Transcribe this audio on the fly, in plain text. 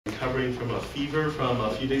recovering from a fever from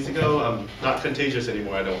a few days ago. I'm not contagious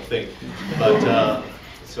anymore, I don't think. But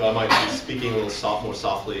so I might be speaking a little more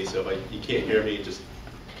softly. So if you can't hear me,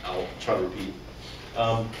 I'll try to repeat.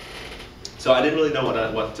 So I didn't really know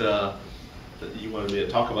what you wanted me to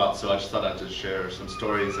talk about. So I just thought I'd just share some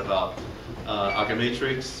stories about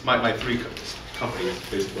Alchematrix, my three companies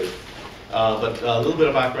basically. But a little bit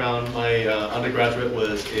of background. My undergraduate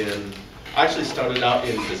was I actually started out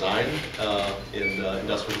in design, in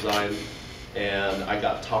industrial design, and I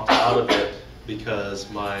got talked out of it because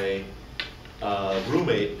my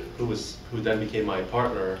roommate, who then became my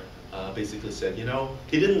partner, basically said,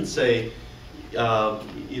 he didn't say,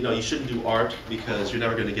 you shouldn't do art because you're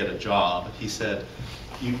never going to get a job. He said,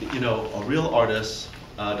 a real artist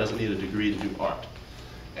doesn't need a degree to do art.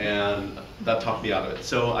 And that talked me out of it.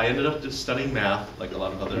 So I ended up just studying math, like a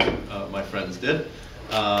lot of other my friends did.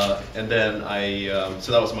 And then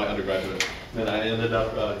so that was my undergraduate. Then I ended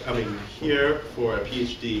up coming here for a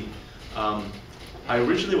PhD. I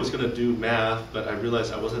originally was going to do math, but I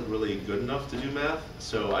realized I wasn't really good enough to do math.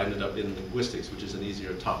 So I ended up in linguistics, which is an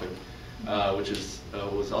easier topic, which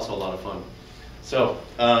was also a lot of fun. So,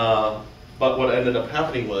 but what ended up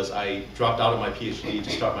happening was I dropped out of my PhD to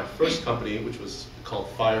start my first company, which was called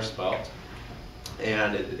Firespout.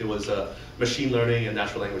 And it was machine learning and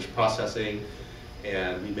natural language processing.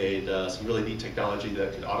 And we made some really neat technology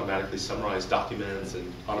that could automatically summarize documents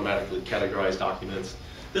and automatically categorize documents.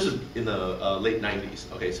 This was in the late 90s.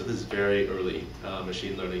 Okay, so this is very early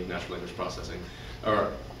machine learning, natural language processing,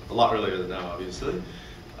 or a lot earlier than now, obviously.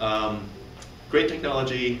 Great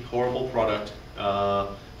technology, horrible product,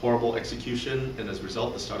 horrible execution, and as a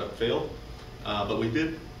result, the startup failed. But we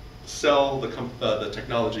did sell the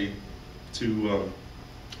technology to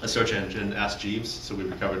a search engine, Ask Jeeves, so we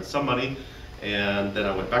recovered some money. And then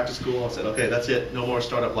I went back to school and said, okay, that's it, no more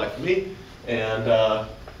startup life for me. And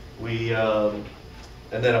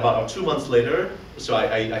and then about 2 months later, so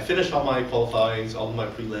I finished all my qualifyings, all of my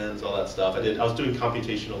prelims, all that stuff. I was doing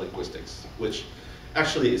computational linguistics, which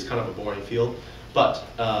actually is kind of a boring field, but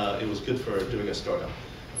it was good for doing a startup.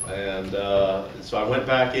 And so I went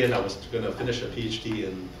back in. I was going to finish a PhD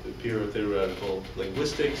in pure theoretical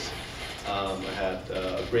linguistics. I had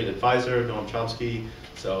a great advisor, Noam Chomsky,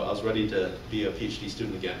 so I was ready to be a PhD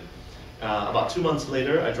student again. About 2 months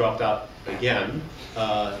later, I dropped out again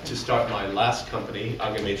to start my last company,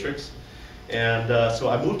 Alchematrix. And so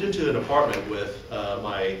I moved into an apartment with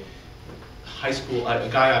my high school, a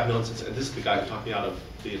guy I've known since, and this is the guy who talked me out of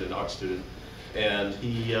being an art student. And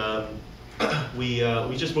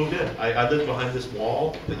we just moved in. I lived behind this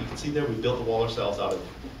wall that you can see there. We built the wall ourselves out of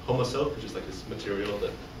homo soap, which is like this material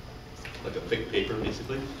that, like a thick paper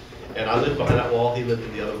basically. And I lived behind that wall, he lived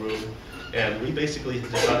in the other room. And we basically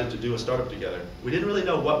decided to do a startup together. We didn't really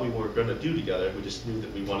know what we were going to do together. We just knew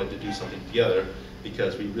that we wanted to do something together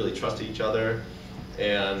because we really trusted each other.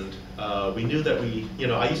 And we knew that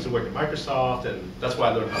I used to work at Microsoft, and that's why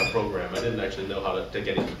I learned how to program. I didn't actually know how to take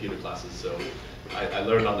any computer classes, so I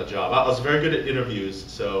learned on the job. I was very good at interviews,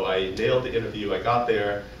 so I nailed the interview. I got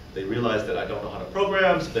there. They realized that I don't know how to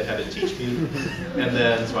program, so they had to teach me. And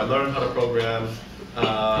then, so I learned how to program.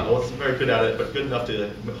 I wasn't very good at it, but good enough to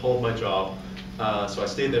hold my job. So I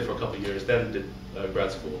stayed there for a couple of years, then did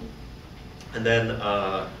grad school. And then,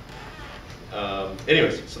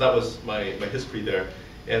 anyways, so that was my history there.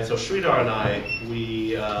 And so Sridhar and I,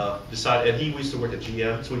 we decided, and he used to work at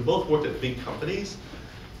GM, so we both worked at big companies,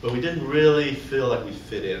 but we didn't really feel like we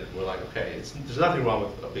fit in. We're like, okay, there's nothing wrong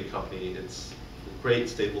with a big company. It's a great,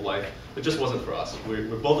 stable life. It just wasn't for us.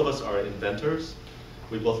 Both of us are inventors.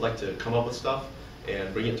 We both like to come up with stuff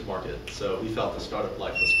and bring it to market. So we felt the startup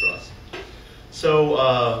life was for us.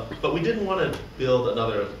 So, but we didn't want to build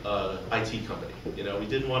another IT company. We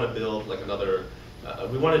didn't want to build like another,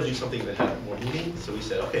 we wanted to do something that had more meaning. So we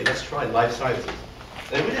said, okay, let's try life sciences.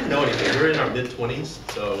 And we didn't know anything. We were in our mid-20s,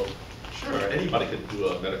 so sure, anybody could do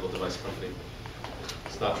a medical device company.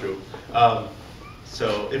 It's not true.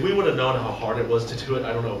 So if we would have known how hard it was to do it,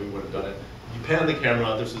 I don't know if we would have done it. You pan the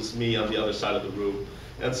camera, this is me on the other side of the room.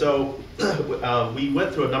 And so we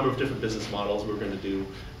went through a number of different business models. We were going to do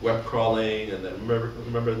web crawling, and then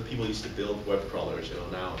remember people used to build web crawlers.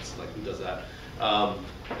 Now it's like, who does that?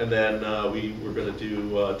 And then we were going to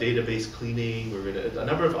do database cleaning. We were going to a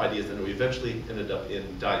number of ideas, and we eventually ended up in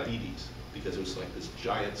diabetes because it was like this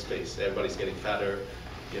giant space. Everybody's getting fatter.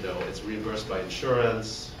 It's reimbursed by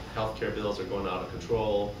insurance. Healthcare bills are going out of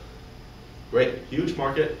control. Great, huge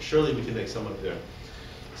market. Surely we can make some money there.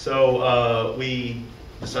 So we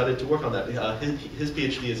decided to work on that. His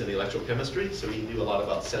PhD is in electrochemistry, so he knew a lot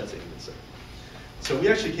about sensing and stuff. So we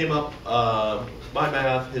actually came up, my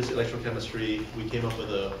math, his electrochemistry, we came up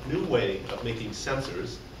with a new way of making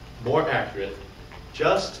sensors more accurate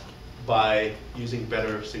just by using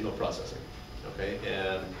better signal processing. Okay,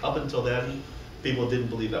 and up until then, people didn't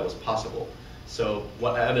believe that was possible. So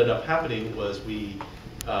what ended up happening was we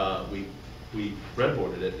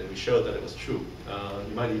breadboarded it and we showed that it was true.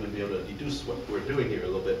 You might even be able to deduce what we're doing here a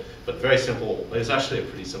little bit, but very simple. It's actually a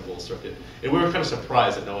pretty simple circuit. And we were kind of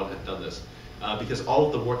surprised that no one had done this because all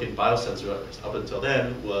of the work in biosensors up until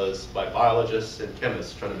then was by biologists and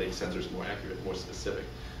chemists trying to make sensors more accurate, more specific.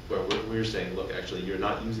 Where we're saying, look, actually, you're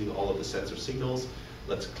not using all of the sensor signals.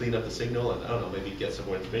 Let's clean up the signal and, I don't know, maybe get some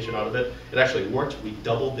more information out of it. It actually worked. We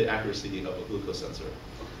doubled the accuracy of a glucose sensor.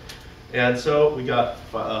 And so we got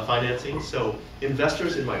financing. So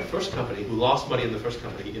investors in my first company who lost money in the first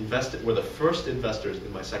company were the first investors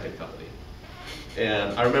in my second company.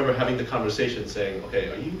 And I remember having the conversation saying, okay,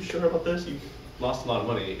 are you sure about this? You lost a lot of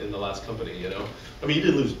money in the last company, you know? I mean, you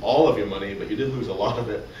didn't lose all of your money, but you did lose a lot of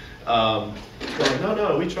it. Going,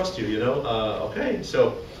 no, we trust you, you know? Okay,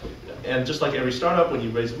 so, and just like every startup, when you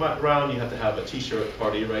raise a round, you have to have a t-shirt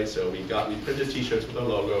party, right? So we printed t-shirts with our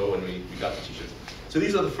logo, and we got the t-shirts. So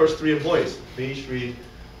these are the first 3 employees: me, Sri,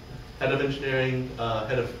 head of engineering,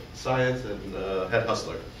 head of science, and head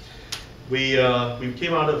hustler. We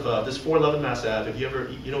came out of this 411 Mass Ave. If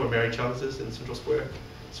you know where Mary Chung's is in Central Square?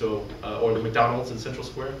 So, or the McDonald's in Central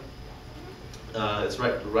Square? It's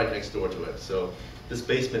right next door to it. So this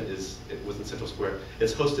basement was in Central Square.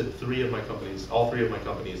 It's hosted all 3 of my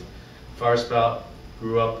companies. Firespout,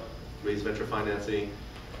 grew up, raised venture financing.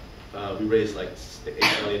 We raised like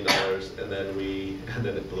 $8 million, and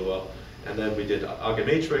then it blew up. And then we did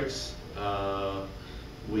Matrix.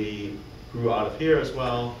 We grew out of here as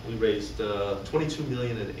well. We raised $22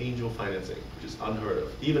 million in angel financing, which is unheard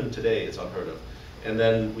of. Even today, it's unheard of. And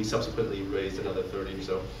then we subsequently raised another 30 or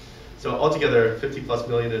so. So altogether, 50+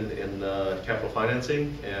 million in capital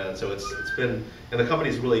financing. And so it's been, and the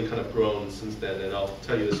company's really kind of grown since then. And I'll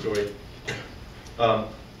tell you the story.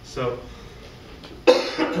 So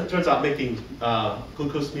it turns out making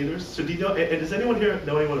glucose meters. So do you know, and does anyone here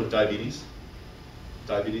know anyone with diabetes?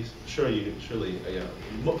 Diabetes? Surely, yeah.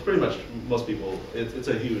 Pretty much most people, it's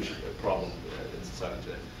a huge problem in society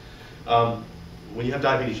today. When you have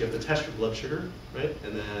diabetes, you have to test your blood sugar, right?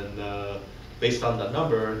 And then based on that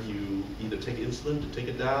number, you either take insulin to take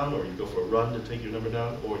it down, or you go for a run to take your number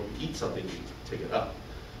down, or you eat something to take it up.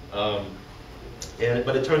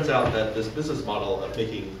 But it turns out that this business model of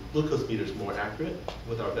making glucose meters more accurate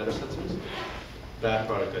with our better sensors, bad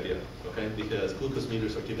product idea, okay? Because glucose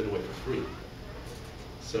meters are given away for free.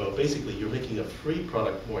 So basically, you're making a free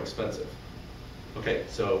product more expensive. Okay,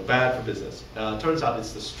 so bad for business. Turns out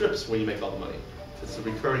it's the strips where you make all the money. It's the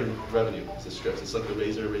recurring revenue, it's the strips. It's like the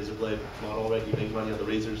razor blade model, right? You make money on the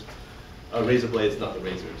razors. Razor blades, not the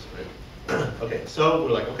razors, right? Okay, so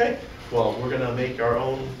we're like, okay, well, we're gonna make our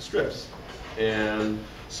own strips. And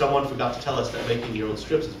someone forgot to tell us that making your own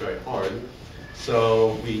strips is very hard.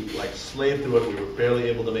 So we like slaved through it. We were barely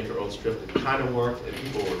able to make our own strip. It kind of worked, and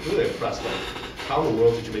people were really impressed. Like, how in the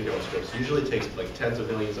world did you make your own strips? Usually it takes like tens of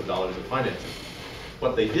millions of dollars in financing.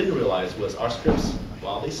 What they didn't realize was our strips,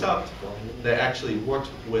 while they sucked, they actually worked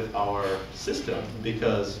with our system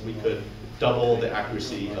because we could double the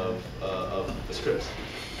accuracy of the strips.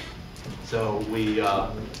 So we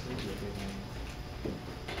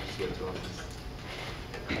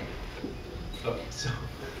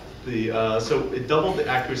so it doubled the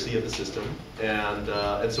accuracy of the system, and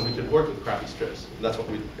so we could work with crappy strips. And that's what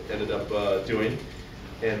we ended up doing,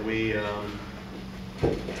 and we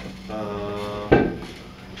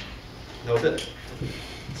that was it.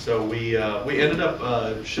 So we ended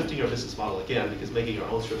up shifting our business model again because making our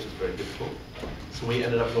own strips is very difficult. So we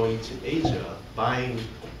ended up going to Asia, buying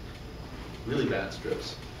really bad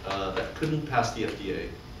strips that couldn't pass the FDA.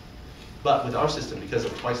 But with our system, because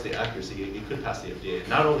of twice the accuracy, it could pass the FDA.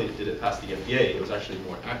 Not only did it pass the FDA, it was actually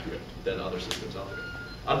more accurate than other systems out there.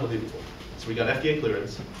 Unbelievable. So we got FDA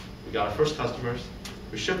clearance, we got our first customers,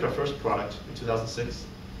 we shipped our first product in 2006,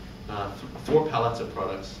 4 pallets of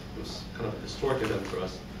products. It was kind of a historic event for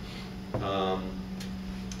us.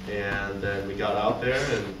 And then we got out there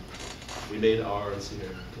and we made our, let's see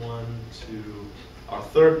here, our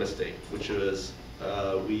third mistake, which was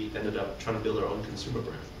we ended up trying to build our own consumer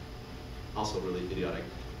brand. Also really idiotic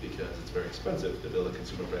because it's very expensive to build a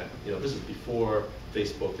consumer brand. You know, this is before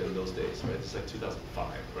Facebook in those days, right? It's like 2005,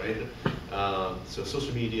 right? So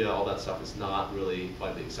social media, all that stuff is not really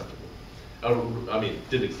widely acceptable. I mean, it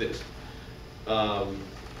did exist. So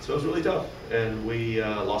it was really tough, and we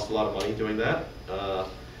lost a lot of money doing that.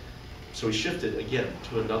 so we shifted again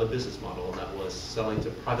to another business model, and that was selling to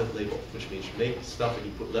private label, which means you make stuff and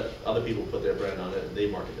you let other people put their brand on it and they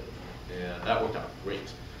market it. And that worked out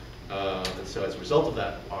great. And so as a result of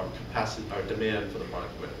that, our demand for the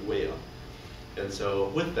product went way up. And so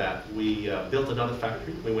with that, we built another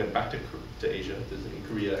factory. We went back to Asia. In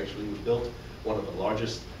Korea, actually, we built one of the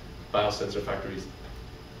largest biosensor factories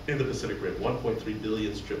in the Pacific Rim, 1.3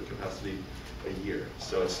 billion strip capacity a year.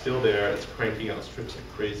 So it's still there. It's cranking out strips like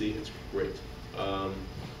crazy. It's great.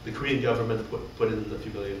 The Korean government put in a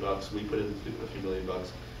few $million bucks. We put in a few $million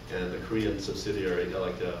bucks, and the Korean subsidiary,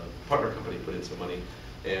 like a partner company, put in some money,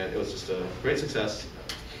 and it was just a great success.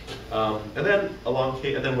 And then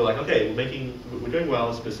and then we're like, okay, we're doing well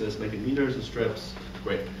as a business, making meters and strips,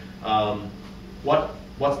 great.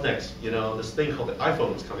 What's next? You know, this thing called the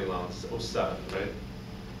iPhone was coming along. It's 07, right?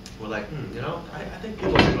 We're like, you know, I think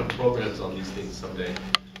people are doing programs on these things someday,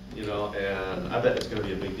 you know, and I bet it's going to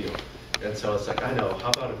be a big deal. And so it's like, I know, how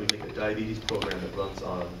about if we make a diabetes program that runs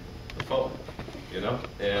on the phone, you know?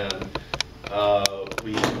 And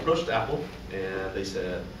we approached Apple, and they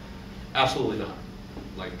said, absolutely not.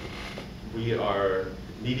 Like, we are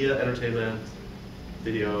media, entertainment,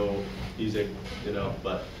 video, music, you know,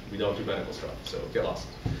 but we don't do medical stuff, so get lost.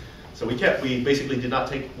 So we basically did not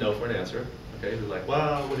take no for an answer. Okay, they're like,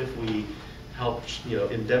 well, what if we help, you know,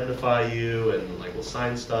 indemnify you and like we'll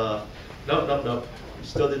sign stuff? No. We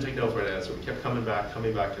still didn't take no for an answer. We kept coming back.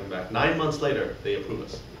 9 months later, they approve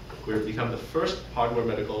us. We've become the first hardware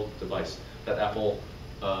medical device that Apple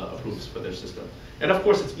approves for their system. And of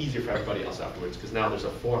course, it's easier for everybody else afterwards because now there's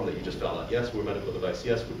a form that you just fill out. Yes, we're a medical device.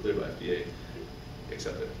 Yes, we're cleared by FDA.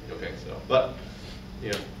 Accepted. Okay, so, but,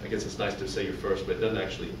 you know, I guess it's nice to say you're first, but it doesn't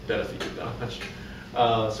actually benefit you that much.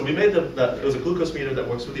 So we made it was a glucose meter that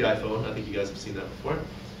works with the iPhone. I think you guys have seen that before.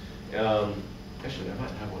 Actually, I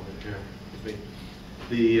might have one right here with me.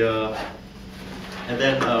 And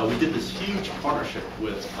then we did this huge partnership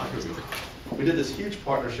with Sanofi.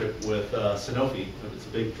 It's a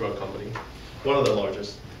big drug company, one of the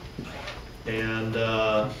largest, and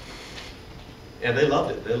they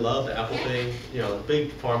loved it. They loved the Apple thing. You know,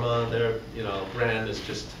 big pharma. Their brand is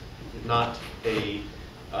just not as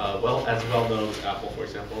well known as Apple, for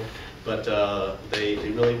example. But they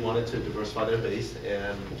really wanted to diversify their base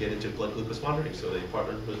and get into blood glucose monitoring. So they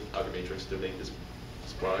partnered with Matrix to make this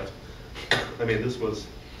product. I mean, this was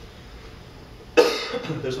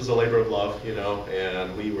a labor of love, you know,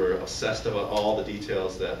 and we were obsessed about all the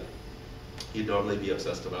details that you'd normally be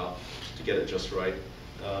obsessed about to get it just right.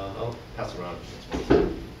 I'll pass it around.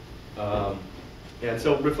 And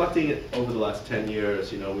so reflecting over the last 10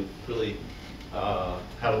 years, you know, we've really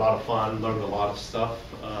had a lot of fun, learned a lot of stuff.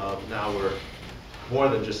 Now we're more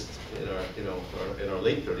than just in our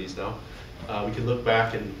late 30s now. We can look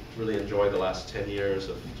back and really enjoy the last 10 years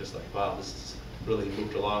of just like, wow, this has really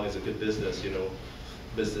moved along as a good business. You know,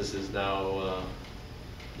 business is now,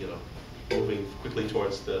 moving quickly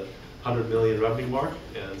towards the 100 million revenue mark,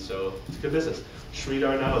 and so it's a good business.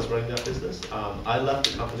 Sridhar now is running that business. I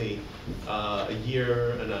left the company a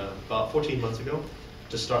year and about 14 months ago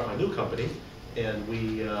to start my new company, and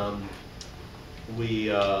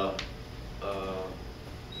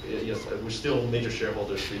yes, we're still major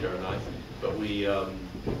shareholders, Sridhar and I, but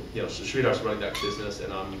so Sridhar's running that business,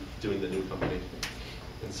 and I'm doing the new company.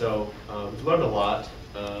 And so we've learned a lot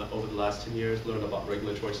over the last 10 years. Learned about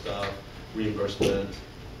regulatory stuff, reimbursement,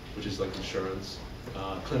 which is like insurance,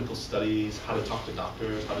 clinical studies, how to talk to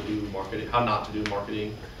doctors, how to do marketing, how not to do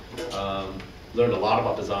marketing. Learned a lot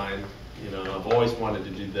about design. You know, I've always wanted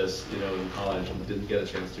to do this, you know, in college and didn't get a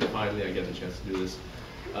chance to. Finally, I get a chance to do this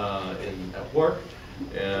at work,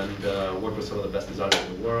 and work with some of the best designers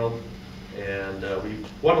in the world. And we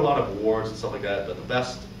won a lot of awards and stuff like that, but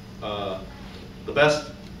the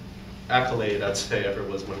best accolade I'd say ever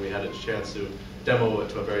was when we had a chance to demo it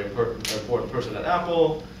to a very important person at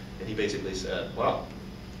Apple, and he basically said, wow,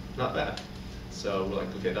 not bad. So we're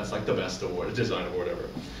like, okay, that's like the best award, a design award ever.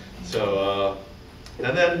 So,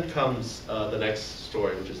 and then comes the next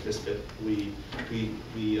story, which is Misfit.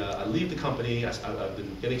 I leave the company. I've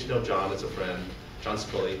been getting to know John as a friend, John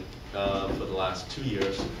Scully, for the last 2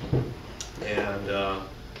 years. And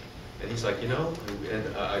he's like, you know,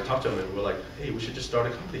 and I talked to him and we're like, hey, we should just start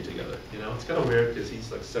a company together. You know, it's kind of weird because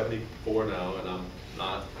he's like 74 now and I'm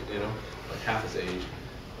not, you know, like half his age.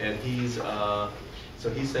 And so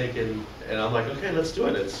he's thinking, and I'm like, okay, let's do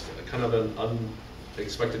it. It's kind of an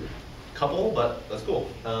unexpected couple, but that's cool.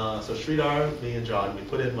 So Sridhar, me and John, we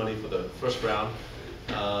put in money for the first round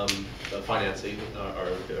of financing,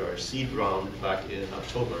 our seed round back in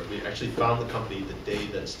October. We actually found the company the day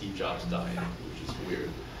that Steve Jobs died, which is weird.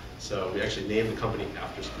 So we actually named the company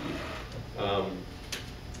after Steve.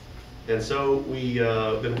 And so we've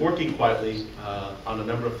been working quietly on a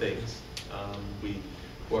number of things. We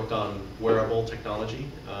worked on wearable technology.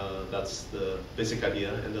 That's the basic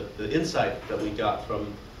idea. And the insight that we got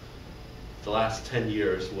from the last 10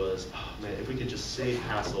 years was, oh man, if we could just save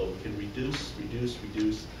hassle, we can reduce,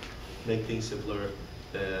 make things simpler,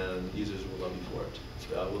 then users will love you for it.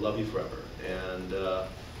 Will love you forever.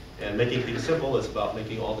 And making things simple is about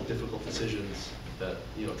making all the difficult decisions that,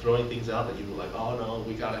 throwing things out that you were like, oh no,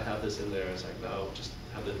 we gotta have this in there. It's like, no, just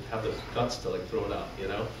have the guts to like throw it out,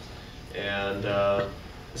 And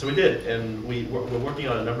so we did, and we're working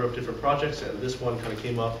on a number of different projects, and this one kind of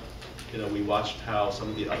came up. We watched how some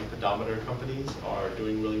of the other pedometer companies are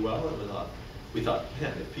doing really well, and we thought,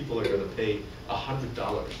 man, if people are going to pay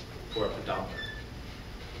 $100 for a pedometer,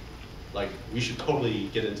 like we should totally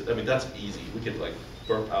get into. I mean, that's easy. We could like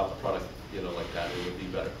burp out the product, like that. It would be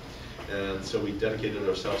better. And so we dedicated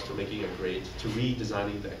ourselves to making it great, to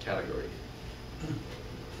redesigning that category.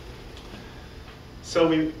 So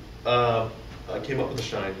we came up with the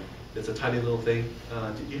Shine. It's a tiny little thing.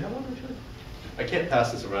 Do you have one, Richard? I can't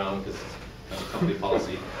pass this around because it's company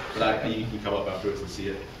policy, but you can come up afterwards and see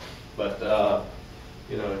it. But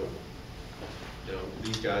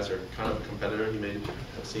these guys are kind of a competitor. You may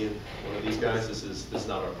have seen one of these guys. This is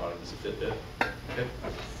not our product. This is a Fitbit. Okay,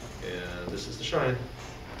 and this is the Shine.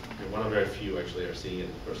 And one of very few actually are seeing it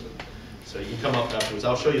in person. So you can come up afterwards.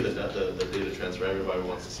 I'll show you the data transfer. Everybody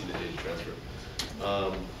wants to see the data transfer.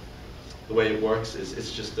 The way it works is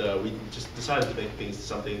it's just we just decided to make things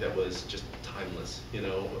something that was just timeless.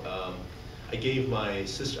 I gave my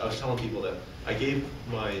sister. I was telling people that I gave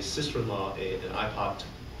my sister-in-law an iPod.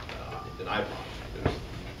 It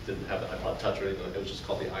didn't have the iPod Touch or anything. It was just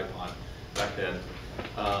called the iPod back then.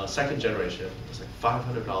 Second generation. It was like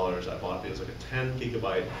 $500. I bought it. It was like a 10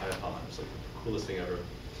 gigabyte iPod. It was like the coolest thing ever.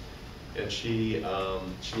 And she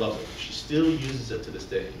loves it. She still uses it to this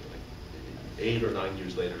day, like 8 or 9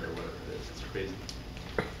 years later or whatever it is. It's crazy.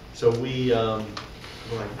 So we were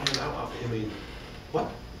like, man, I mean,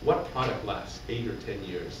 what product lasts 8 or 10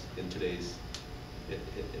 years in today's,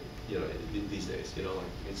 these days?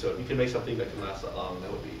 So if you can make something that can last that long,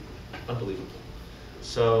 that would be unbelievable.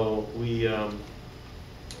 So we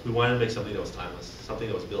wanted to make something that was timeless, something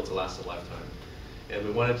that was built to last a lifetime, and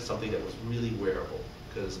we wanted something that was really wearable.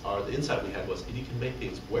 Because the insight we had was, if you can make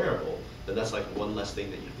things wearable, then that's like one less thing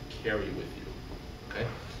that you can carry with you. Okay,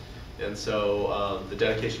 and so the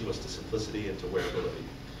dedication was to simplicity and to wearability.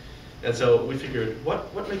 And so we figured,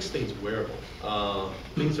 what makes things wearable?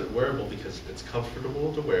 Things are wearable because it's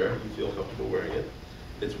comfortable to wear. You feel comfortable wearing it.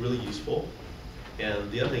 It's really useful. And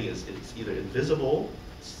the other thing is, it's either invisible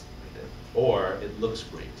or it looks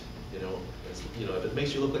great. If it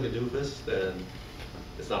makes you look like a doofus, then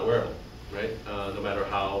it's not wearable, right? No matter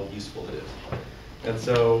how useful it is. And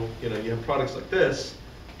so, you have products like this,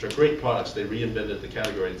 which are great products. They reinvented the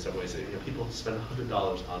category in some ways. People spend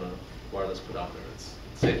 $100 on a wireless pedometer. It's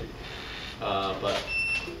insane. But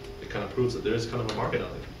it kind of proves that there is kind of a market on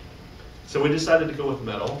it. So we decided to go with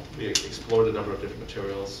metal. We explored a number of different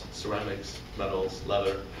materials, ceramics, metals,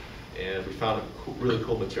 leather, and we found a really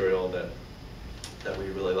cool material that we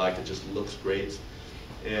really liked. It just looks great.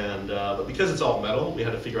 And but because it's all metal, we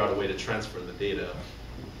had to figure out a way to transfer the data.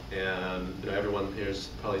 And everyone here's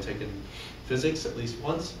probably taken physics at least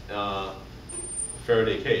once.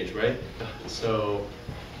 Faraday cage, right? So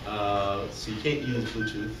you can't use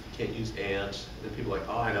Bluetooth, you can't use ANT. And people are like,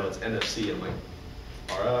 oh, I know, it's NFC. I'm like,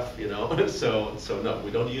 RF, So no,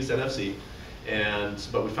 we don't use NFC.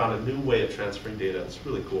 But we found a new way of transferring data. It's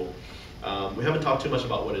really cool. We haven't talked too much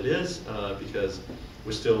about what it is because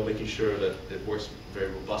we're still making sure that it works very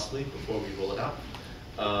robustly before we roll it out.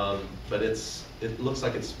 But it looks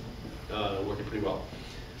like it's working pretty well.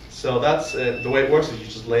 So that's the way it works is you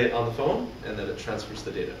just lay it on the phone and then it transfers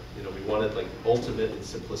the data. We wanted like ultimate in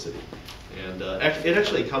simplicity. And it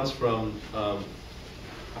actually comes from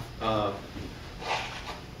a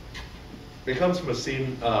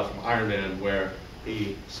scene from Iron Man where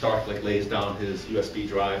Stark lays down his USB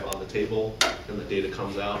drive on the table and the data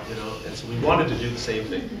comes out, And so we wanted to do the same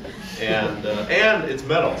thing. And it's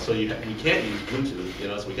metal, so you can't use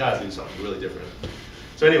Bluetooth, So we got to do something really different.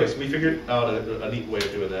 So anyways, we figured out a neat way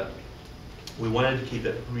of doing that. We wanted to keep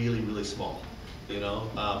it really, really small,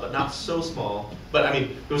 but not so small. But I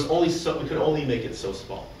mean, we could only make it so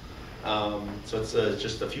small. So it's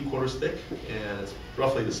just a few quarters thick, and it's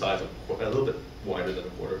roughly the size of a little bit wider than a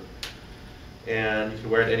quarter. And you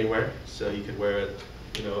can wear it anywhere. So you could wear it,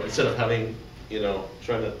 instead of having,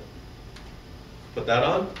 trying to put that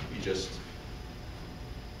on, you just,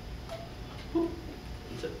 whoop,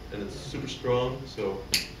 that's it. And it's super strong, so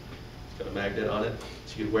It's got a magnet on it,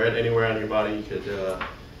 so you could wear it anywhere on your body. You could,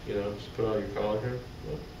 you know, just put it on your collar here.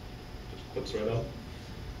 Just clips right up,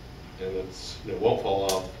 and it won't fall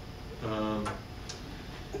off.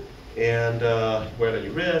 And wear it on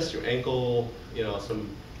your wrist, your ankle. You know, some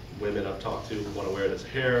women I've talked to want to wear it as a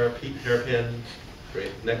hairpin.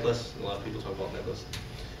 Great necklace. A lot of people talk about necklace.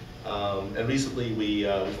 And recently we've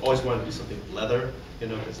always wanted to do something with leather. You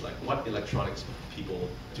know, it's like what electronics people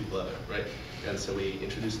do with leather, right? And so we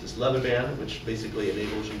introduced this leather band, which basically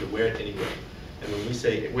enables you to wear it anywhere. And when we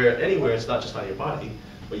say wear it anywhere, it's not just on your body,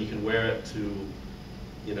 but you can wear it to,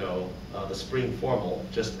 you know, the spring formal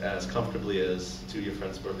just as comfortably as to your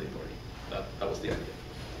friend's birthday party. That was the idea.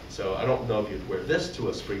 So I don't know if you'd wear this to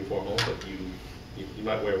a spring formal, but you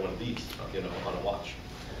might wear one of these, you know, on a watch.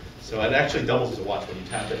 So it actually doubles as a watch. When you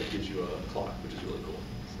tap it, it gives you a clock, which is really cool.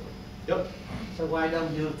 So, yep. So why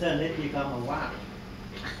don't you turn it become a watch?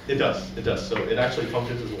 It does. It does. So it actually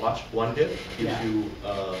functions as a watch. One hit gives you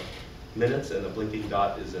minutes, and a blinking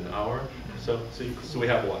dot is an hour. So we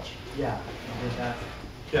have a watch. Yeah.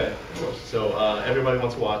 Yeah, of course. So everybody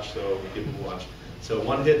wants a watch, so give them a watch. So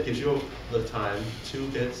one hit gives you the time. 2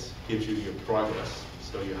 hits gives you your progress,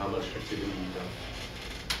 so how much activity you've done.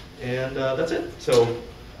 And that's it. So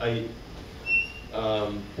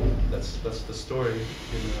that's the story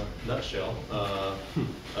in a nutshell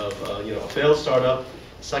of you know, a failed startup,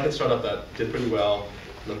 second startup that did pretty well,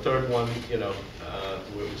 and the third one, you know,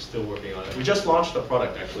 we're still working on it. We just launched a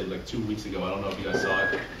product actually like 2 weeks ago. I don't know if you guys saw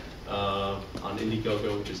it on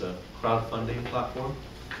Indiegogo, which is a crowdfunding platform.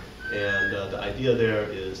 And the idea there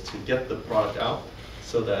is to get the product out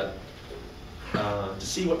so that to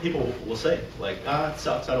see what people will say, like, it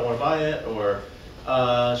sucks, I don't want to buy it, or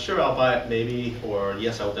sure, I'll buy it maybe, or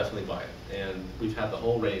yes, I'll definitely buy it. And we've had the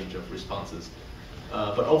whole range of responses.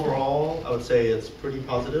 But overall, I would say it's pretty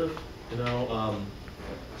positive, you know.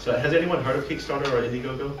 So has anyone heard of Kickstarter or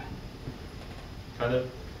Indiegogo? Kind of?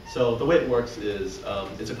 So the way it works is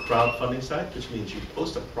it's a crowdfunding site, which means you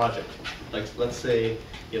post a project. Like, let's say,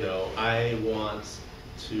 you know, I want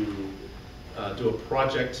to do a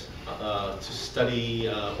project to study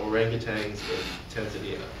orangutans in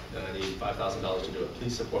Tanzania, and I need $5,000 to do it.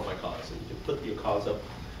 Please support my cause. And you can put your cause up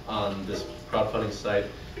on this crowdfunding site,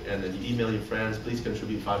 and then you email your friends, please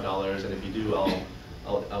contribute $5, and if you do,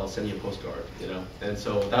 I'll send you a postcard, you know. And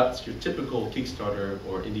so that's your typical Kickstarter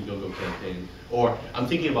or Indiegogo campaign. Or I'm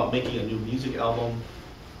thinking about making a new music album,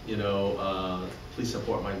 you know, please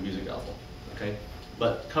support my music album, okay?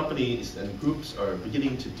 But companies and groups are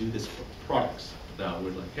beginning to do this for products. Now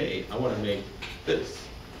we're like, hey, I want to make this.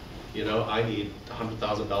 You know, I need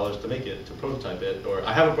 $100,000 to make it, to prototype it, or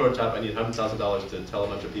I have a prototype, I need $100,000 to tell a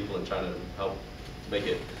bunch of people in China to help make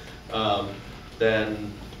it.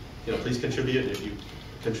 Then, you know, please contribute. If you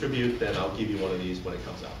contribute, then I'll give you one of these when it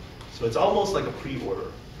comes out. So it's almost like a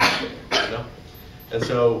pre-order, you know? And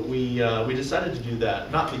so we decided to do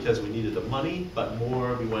that, not because we needed the money, but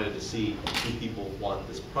more we wanted to see if people want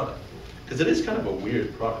this product. Because it is kind of a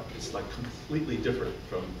weird product. It's like completely different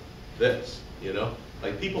from this, you know?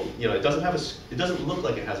 Like people, you know, it doesn't look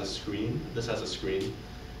like it has a screen. This has a screen.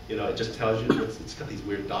 You know, it just tells you, it's got these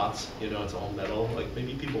weird dots, you know, it's all metal. Like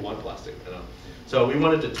maybe people want plastic, you know? So we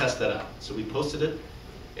wanted to test that out. So we posted it,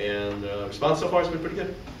 and response so far has been pretty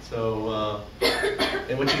good. So,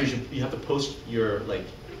 and what you do is you have to post your like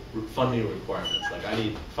funding requirements. Like I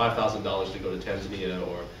need $5,000 to go to Tanzania,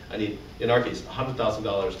 or I need, in our case,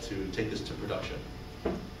 $100,000 to take this to production.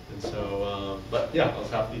 And so, but yeah, I was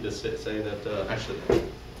happy to say that actually,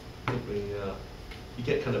 I think you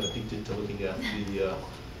get kind of addicted to looking at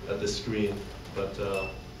the screen, but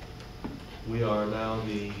we are now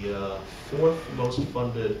the 4th most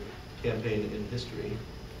funded campaign in history,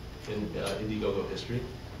 in Indiegogo history,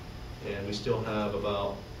 and we still have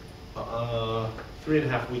about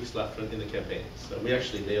 3.5 weeks left in the campaign. So we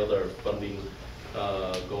actually nailed our funding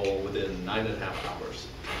goal within 9.5 hours,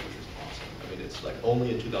 which is awesome. I mean, it's like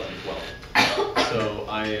only in 2012. So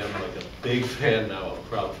I am like a big fan now of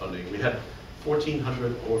crowdfunding. We had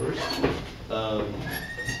 1,400 orders.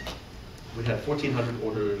 We had 1,400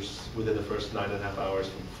 orders within the first 9.5 hours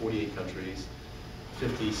from 48 countries,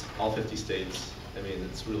 all 50 states. I mean,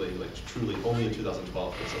 it's really, like, truly only in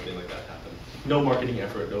 2012 did something like that happen. No marketing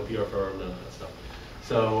effort, no PR firm, none of that stuff.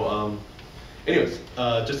 So, anyways,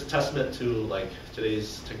 just a testament to like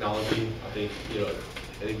today's technology. I think, you know,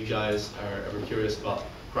 if any of you guys are ever curious about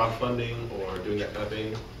crowdfunding or doing that kind of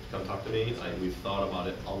thing, come talk to me. We've thought about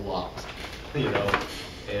it a lot, you know,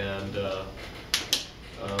 and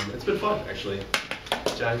it's been fun actually.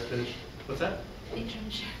 Jang's finished. What's that?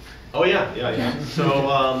 Internship. Oh yeah.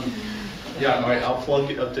 So Yeah, all right, I'll plug,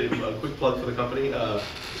 update, a quick plug for the company.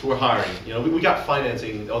 So we're hiring. You know, we got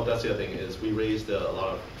financing. Oh, that's the other thing is we raised a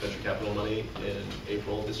lot of venture capital money in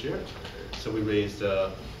April this year. So we raised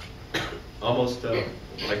almost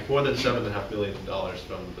like more than $7.5 million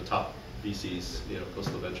from the top VCs, you know,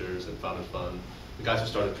 Coastal Ventures and Founders Fund, the guys who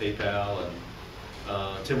started PayPal,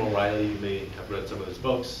 and Tim O'Reilly. You may have read some of his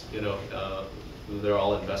books. You know, they're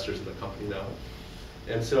all investors in the company now.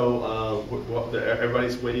 And so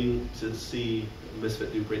everybody's waiting to see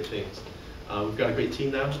Misfit do great things. We've got a great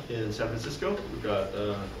team now in San Francisco. We've got,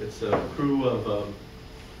 it's a crew of,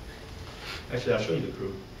 actually I'll show you the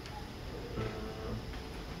crew.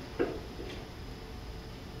 There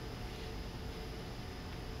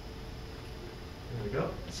we go.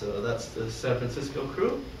 So that's the San Francisco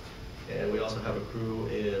crew. And we also have a crew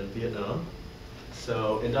in Vietnam.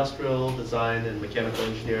 So industrial design and mechanical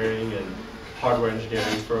engineering and hardware engineering,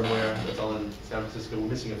 firmware, that's all in San Francisco. We're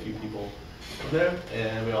missing a few people from there.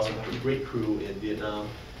 And we also have a great crew in Vietnam,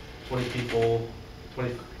 20 people,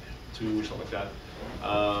 22 or something like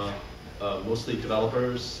that. Mostly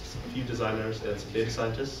developers, a few designers, and some data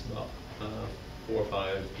scientists, about 4 or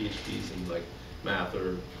 5 PhDs in like math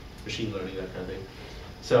or machine learning, that kind of thing.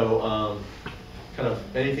 So kind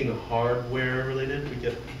of anything hardware related we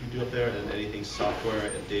do up there, and anything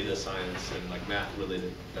software and data science and like math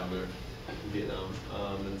related down there in Vietnam.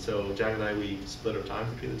 And so Trang and I, we split our time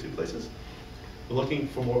between the two places. We're looking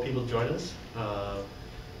for more people to join us.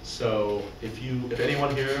 So if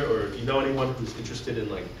anyone here, or if you know anyone who's interested in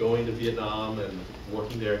like going to Vietnam and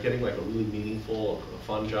working there, getting like a really meaningful,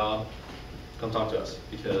 fun job, come talk to us,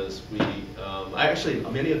 because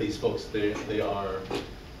many of these folks, they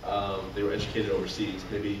were educated overseas,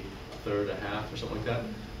 maybe a third, a half, or something like that,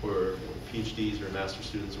 were PhDs or master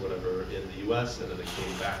students or whatever in the U.S., and then they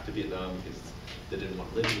came back to Vietnam because they didn't want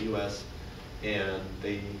to live in the U.S., and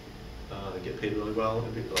they get paid really well,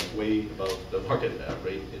 like way above the market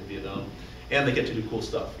rate in Vietnam, and they get to do cool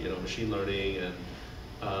stuff, you know, machine learning and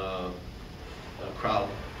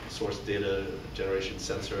crowdsourced data generation,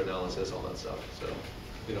 sensor analysis, all that stuff. So,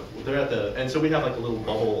 you know, they're and so we have like a little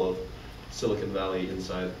bubble of Silicon Valley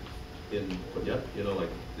inside in Phu Nhat, you know, like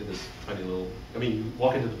in this tiny little, I mean, you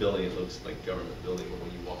walk into the building, it looks like government building, but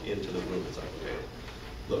when you walk into the room, it's like, okay,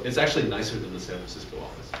 look, it's actually nicer than the San Francisco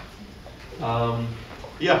office.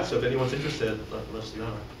 Yeah, so if anyone's interested, let us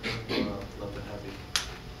know. Love to have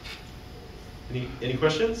you. Any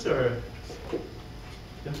questions, or?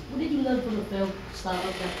 Yeah. What did you learn from the failed startup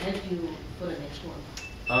that helped you for the next one?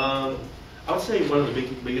 I would say one of the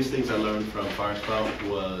biggest things I learned from Firesprout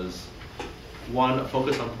was, one,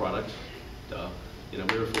 focus on product. Duh. You know,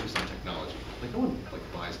 we were focused on technology. Like, no one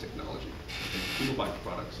buys technology. People buy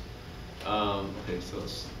products. Okay, so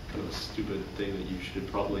it's kind of a stupid thing that you should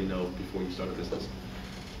probably know before you start a business.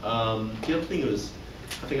 The other thing is,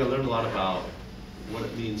 I think I learned a lot about what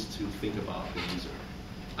it means to think about the user.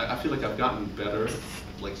 I feel like I've gotten better,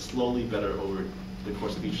 like slowly better over the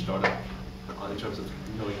course of each startup in terms of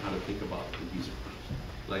knowing how to think about the user.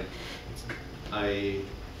 Like,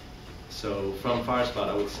 so from Firesprout,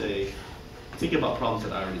 I would say, think about problems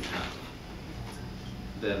that I already have,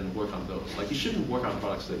 then work on those. Like, you shouldn't work on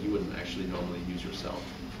products that you wouldn't actually normally use yourself.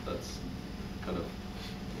 That's kind of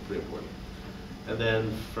pretty important. And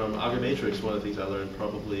then from Matrix, one of the things I learned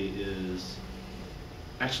probably is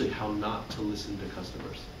actually how not to listen to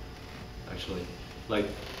customers. Actually, like,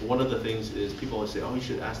 one of the things is people always say, oh, you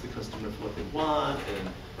should ask the customer for what they want and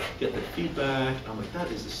get their feedback. I'm like,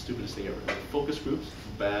 that is the stupidest thing ever. Like, focus groups,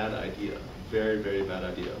 bad idea. Very, very bad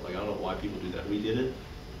idea. Like, I don't know why people do that. We did it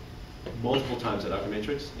multiple times at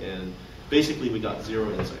Matrix, and basically we got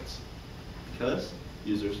 0 insights because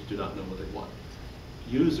users do not know what they want.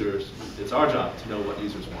 Users, it's our job to know what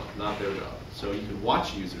users want, not their job. So you can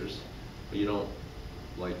watch users, but you don't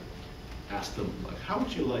like ask them, like, how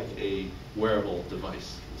would you like a wearable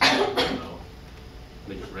device? I don't know,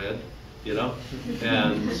 make it red, you know?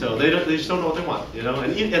 And so they just don't know what they want, you know?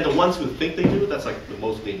 And the ones who think they do, that's like the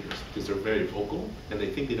most dangerous, because they're very vocal and they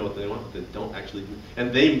think they know what they want, but they don't actually do.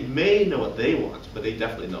 And they may know what they want, but they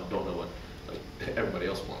definitely don't know what like everybody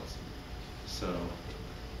else wants. So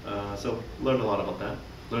learned a lot about that.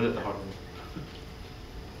 Learned it the hard way.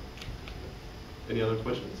 Any other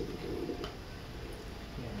questions?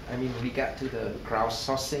 I mean, we got to the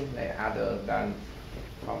crowdsourcing, like other than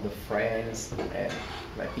from the friends and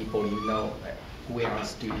like people you know, like who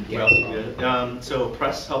else do you get from? So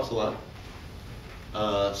press helps a lot.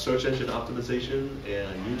 Search engine optimization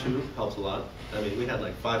and YouTube helps a lot. I mean, we had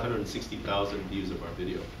like 560,000 views of our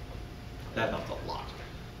video. That helped a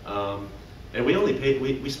lot. And we only paid,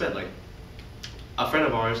 we spent like, a friend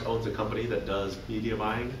of ours owns a company that does media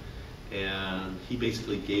buying, and he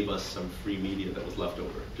basically gave us some free media that was left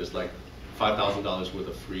over, just like $5,000 worth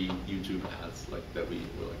of free YouTube ads, like that we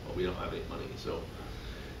were like, well, we don't have any money, so.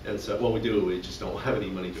 And so what we do, we just don't have any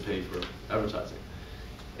money to pay for advertising.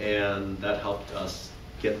 And that helped us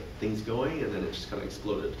get things going, and then it just kind of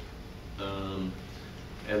exploded. And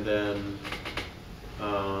then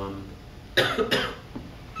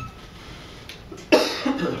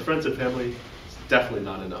friends and family is definitely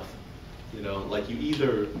not enough. You know, like you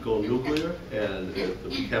either go nuclear and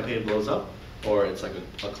the campaign blows up, or it's like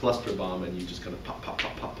a cluster bomb and you just kind of pop, pop,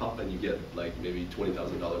 pop, pop, pop, and you get like maybe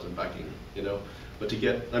 $20,000 in backing, you know? But to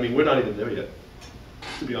get, I mean, we're not even there yet,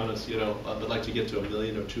 to be honest, you know, but like to get to $1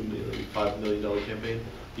 million or $2 million or $5 million campaign,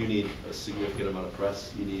 you need a significant amount of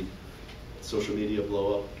press, you need social media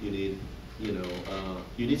blow up, you need, you know,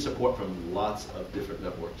 you need support from lots of different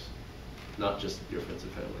networks, not just your friends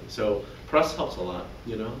and family. So press helps a lot,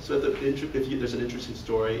 you know? So if there's an interesting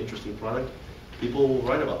story, interesting product, people will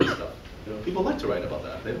write about this stuff. You know, people like to write about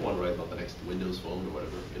that. They don't want to write about the next Windows phone or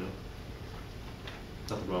whatever, you know?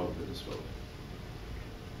 Nothing wrong with Windows phone.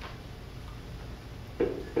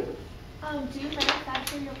 Do you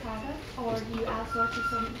manufacture your product, or do you outsource to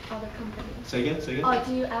some other company? Say again, say again? Or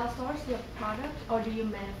do you outsource your product, or do you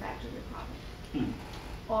manufacture your product?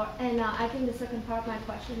 Or, and I think the second part of my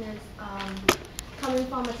question is, coming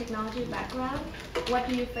from a technology background, what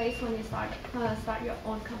do you face when you start your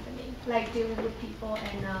own company? Like dealing with people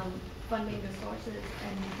and funding resources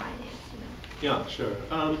and finance, you know? Yeah, sure.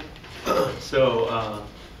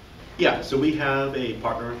 So we have a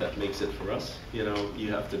partner that makes it for us. You know,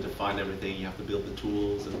 you have to define everything, you have to build the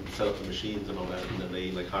tools and set up the machines and all that, and then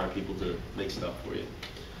they like hire people to make stuff for you.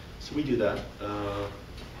 So we do that.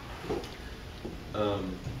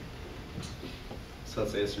 So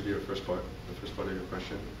that's the answer to your first part of your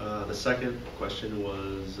question. The second question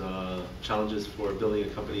was challenges for building a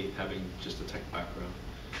company having just a tech background.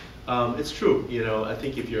 It's true, you know, I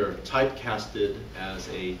think if you're typecasted as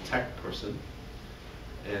a tech person,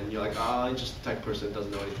 and you're like, I'm just a tech person,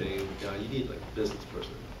 doesn't know anything, you need like a business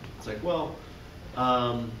person. It's like, well,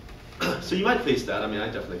 so you might face that. I mean, I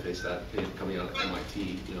definitely face that, you know, coming out of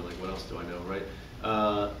MIT, you know, like what else do I know, right?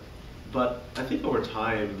 But I think over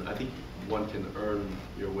time, I think one can earn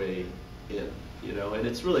your way in, you know, and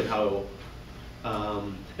it's really how,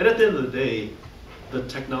 and at the end of the day, the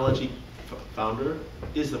technology founder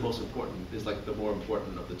is the most important, is like the more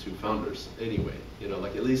important of the two founders anyway, you know,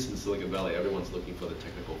 like at least in Silicon Valley, everyone's looking for the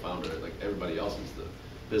technical founder, like everybody else is the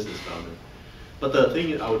business founder. But the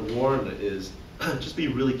thing I would warn is just be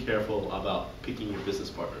really careful about picking your business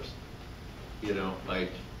partners, you know,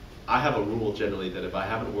 like I have a rule generally that if I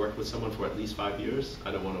haven't worked with someone for at least 5 years,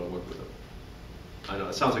 I don't want to work with them. I know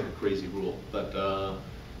it sounds like a crazy rule, but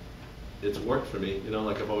it's worked for me. You know,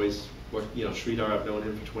 like I've always worked, you know, Sridhar, I've known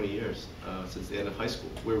him for 20 years, since the end of high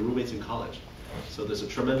school. We were roommates in college. So there's a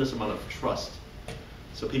tremendous amount of trust.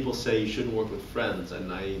 So people say you shouldn't work with friends,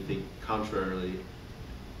 and I think contrarily,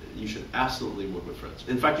 you should absolutely work with friends.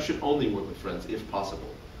 In fact, you should only work with friends if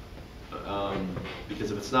possible.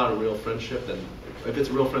 Because if it's not a real friendship, then if it's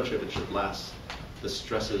a real friendship, it should last the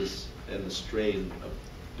stresses and the strain of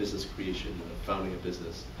business creation, of founding a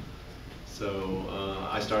business. So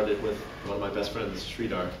I started with one of my best friends,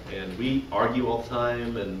 Sridhar, and we argue all the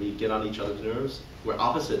time and we get on each other's nerves. We're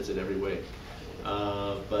opposites in every way,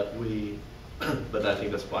 but I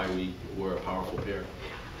think that's why we were a powerful pair,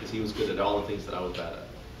 because he was good at all the things that I was bad at.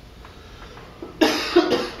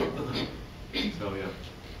 So yeah.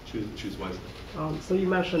 Choose wisely. So you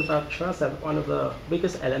mentioned that trust as one of the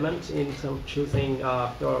biggest elements in terms of choosing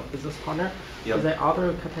your business partner. Yep. Is there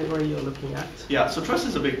other category you're looking at? Yeah, so trust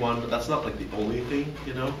is a big one, but that's not like the only thing,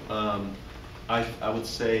 you know. I would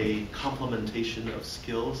say complementation of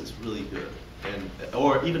skills is really good,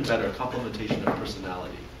 or even better, complementation of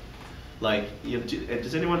personality. Like, you know,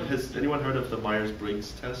 has anyone heard of the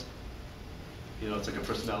Myers-Briggs test? You know, it's like a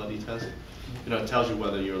personality test. You know, it tells you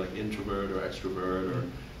whether you're like introvert or extrovert, or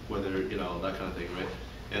whether, you know, that kind of thing, right?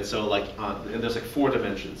 And so like, and there's like 4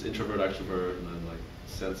 dimensions: introvert, extrovert, and then like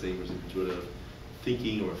sensing versus intuitive,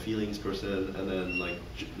 thinking or feelings person, and then like,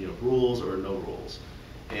 you know, rules or no rules.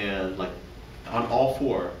 And like on all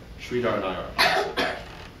 4, Sridhar and I are opposite.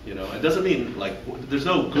 You know, it doesn't mean like there's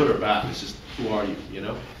no good or bad. It's just who are you, you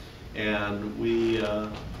know? And we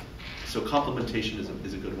so complementation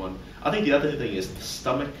is a good one. I think the other thing is the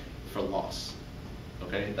stomach for loss.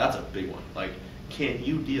 Okay, that's a big one. Like, can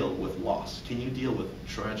you deal with loss? Can you deal with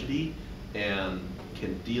tragedy and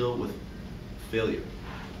can deal with failure?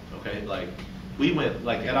 Okay, like we went,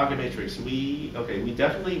 like at Matrix, we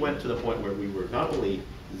definitely went to the point where we were not only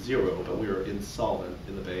zero, but we were insolvent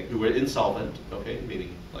in the bank. We were insolvent, okay,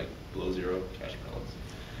 meaning like below zero cash balance.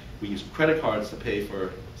 We used credit cards to pay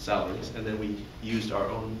for salaries, and then we used our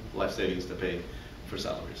own life savings to pay for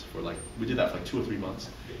salaries. We did that for like 2 or 3 months,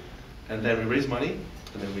 and then we raised money,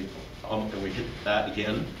 and then we hit that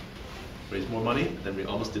again. Raised more money, and then we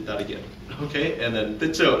almost did that again. Okay, and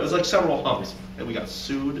then so it was like several humps, and we got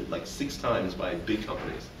sued like 6 times by big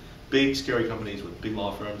companies, big scary companies with big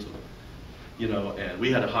law firms, and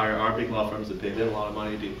we had to hire our big law firms to pay them a lot of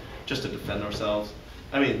money just to defend ourselves.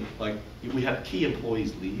 I mean, like we had key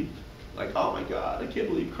employees leave. Like, oh my God, I can't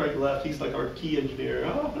believe Craig left. He's like our key engineer.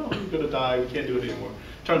 Oh no, you're gonna die. We can't do it anymore.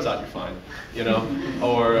 Turns out you're fine,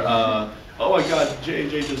 Or oh my God,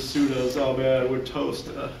 J&J just sued us. Oh man, we're toast.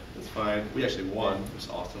 It's fine. We actually won. It was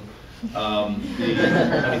awesome.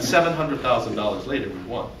 $700,000 later, we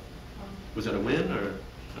won. Was it a win or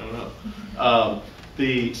I don't know.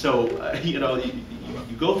 You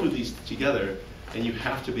go through these together, and you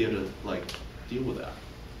have to be able to like deal with that.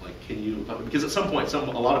 Like, can you? Because at some point, a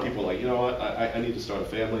lot of people are like, you know what? I need to start a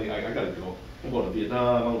family. I gotta go. I'm going to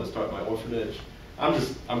Vietnam. I'm going to start my orphanage. I'm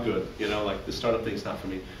good. Like the startup thing's not for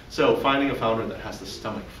me. So finding a founder that has the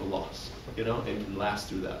stomach for loss, and can last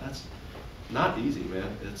through that. That's not easy,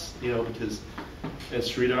 man. It's because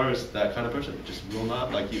Sridhar is that kind of person. Just will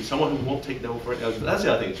not like you. Someone who won't take no for an answer. That's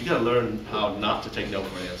the other thing. You got to learn how not to take no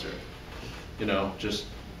for an answer. Just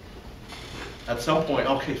at some point,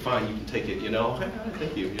 okay, fine, you can take it. Okay,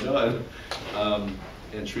 thank you.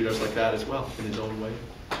 And Sridhar's like that as well in his own way.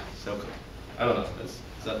 So I don't know. Does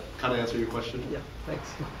that kind of answer your question? Yeah,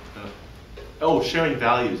 thanks. Sharing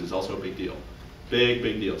values is also a big deal. Big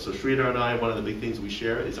deal. So Sridhar and I, one of the big things we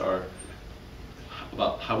share is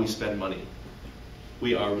about how we spend money.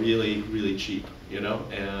 We are really, really cheap,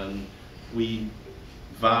 and we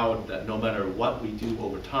vowed that no matter what we do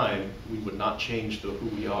over time, we would not change who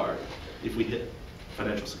we are. If we hit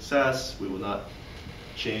financial success, we will not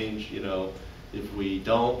change, If we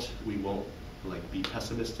don't, we won't be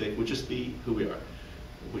pessimistic. We'll just be who we are.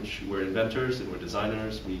 Which we're inventors and we're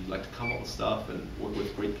designers. We like to come up with stuff and work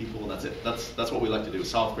with great people, and that's it. That's what we like to do: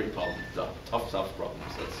 solve great problems, tough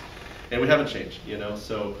problems. And we haven't changed,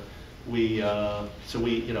 So we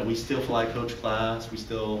still fly coach class. We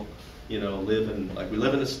still, live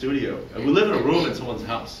in a studio. We live in a room in someone's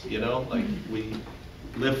house. We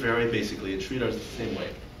live very basically, and treat ours the same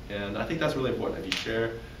way. And I think that's really important. If you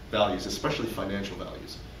share values, especially financial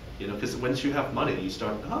values. Because once you have money, you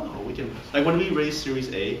start, we can, like when we raised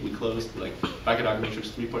Series A, we closed, back at Matrix,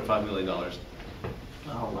 $3.5 million. Oh,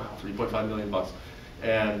 wow. 3.5 million bucks.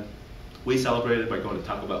 And we celebrated by going to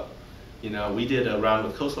Taco Bell. We did a round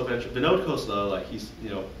with Khosla Venture. Vinod Khosla, he's,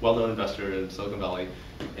 well-known investor in Silicon Valley.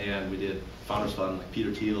 And we did Founders Fund, like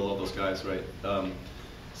Peter Thiel, all those guys, right?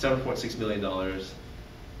 $7.6 million.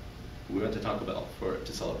 We went to Taco Bell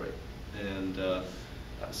to celebrate. And,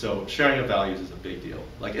 so sharing of values is a big deal.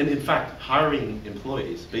 And in fact, hiring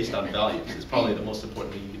employees based on values is probably the most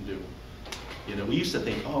important thing you can do. We used to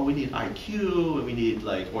think, we need IQ and we need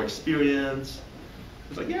or experience.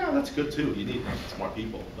 It's yeah, that's good too. You need smart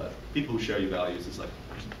people, but people who share your values is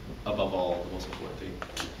above all the most important thing.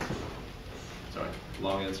 Sorry,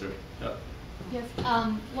 long answer. Yeah. Yes.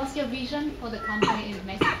 What's your vision for the company in the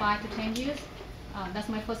next 5 to 10 years? That's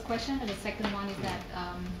my first question. And the second one is that,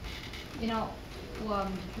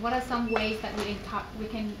 what are some ways that we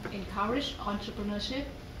can encourage entrepreneurship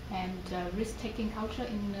and risk-taking culture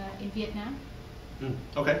in Vietnam?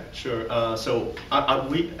 Okay, sure. So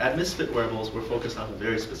we at Misfit Wearables, we're focused on a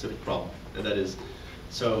very specific problem, and that is,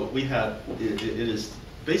 it is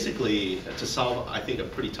basically to solve, I think, a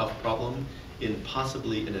pretty tough problem in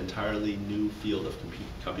possibly an entirely new field of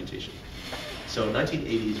computation. So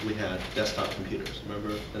 1980s, we had desktop computers,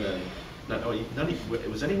 remember? And then,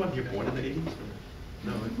 was anyone here born in the 80s?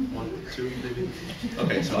 No, 1, 2, maybe?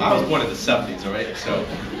 Okay, so I was born in the 70s, all right? So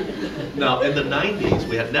now in the 90s,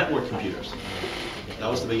 we had network computers. That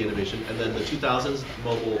was the big innovation. And then the 2000s,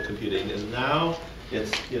 mobile computing. And now it's,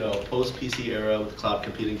 post-PC era with cloud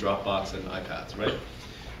computing, Dropbox, and iPads, right?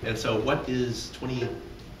 And so what is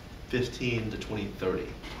 2015 to 2030?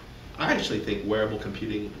 I actually think wearable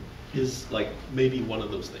computing is maybe one of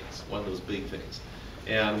those things, one of those big things.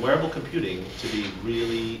 And wearable computing, to be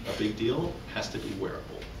really a big deal, has to be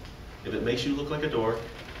wearable. If it makes you look like a dork,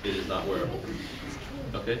 it is not wearable.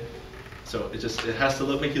 Okay? So it has to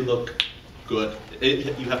make you look good.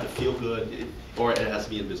 You have to feel good, or it has to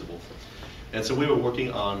be invisible. And so we were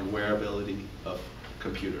working on wearability of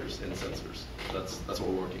computers and sensors. That's what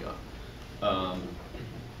we're working on.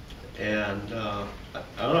 And I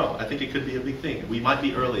don't know, I think it could be a big thing. We might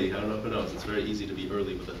be early, I don't know, who knows. It's very easy to be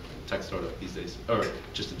early with a tech startup these days, or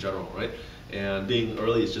just in general, right? And being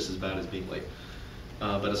early is just as bad as being late.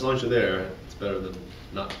 But as long as you're there, it's better than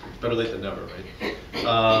not, better late than never,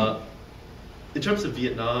 right? In terms of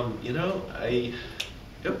Vietnam, you know, it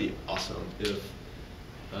would be awesome if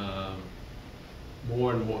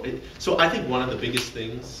more and more. So I think one of the biggest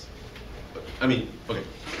things, I mean, okay,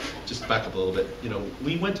 just back up a little bit. You know,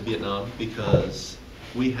 we went to Vietnam because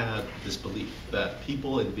we had this belief that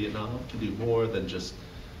people in Vietnam can do more than just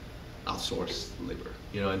outsource labor.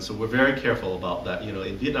 You know, and so we're very careful about that. You know,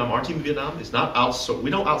 in Vietnam, our team in Vietnam is not outsourced. We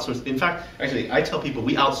don't outsource. In fact, actually, I tell people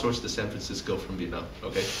we outsource to San Francisco from Vietnam.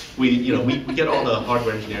 Okay, we get all the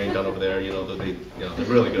hardware engineering done over there. You know, they're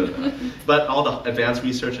really good at that. But all the advanced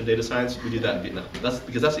research and data science, we do that in Vietnam. That's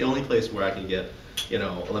because that's the only place where I can get, you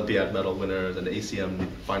know, Olympiad medal winners and ACM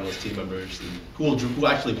finalist team members and who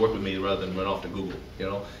actually work with me rather than run off to Google. You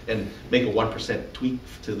know, and make a 1% tweak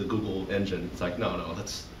to the Google engine. It's like, no,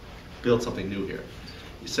 let's build something new here.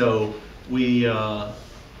 So we,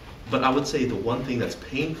 but I would say the one thing that's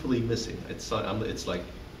painfully missing, it's like, it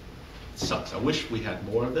sucks. I wish we had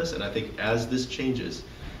more of this, and I think as this changes,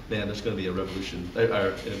 man, there's going to be a revolution, in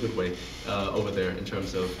a good way, over there in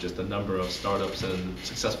terms of just the number of startups and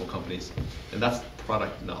successful companies. And that's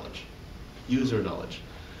product knowledge, user knowledge.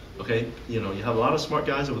 Okay, you know, you have a lot of smart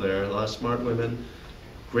guys over there, a lot of smart women,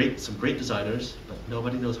 some great designers, but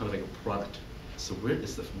nobody knows how to make a product. It's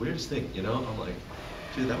the weirdest thing, you know? I'm like,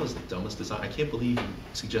 dude, that was the dumbest design. I can't believe you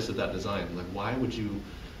suggested that design. Like, why would you,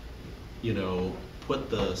 you know,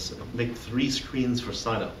 make 3 screens for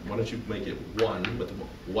sign up? Why don't you make it one with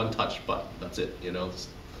one touch button? That's it, you know?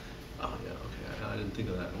 Oh yeah, okay, I didn't think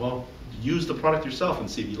of that. Well, use the product yourself and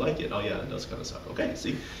see if you like it. Oh yeah, it does kind of suck. Okay,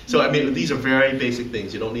 see? So I mean, these are very basic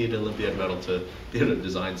things. You don't need an Olympiad medal to be able to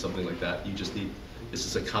design something like that. You just need, this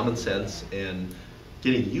is a common sense and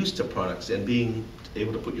getting used to products and being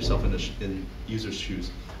able to put yourself in users' shoes.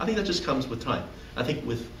 I think that just comes with time. I think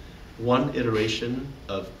with one iteration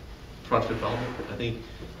of product development, I think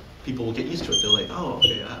people will get used to it. They're like, oh,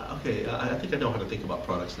 okay, I think I know how to think about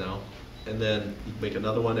products now. And then you make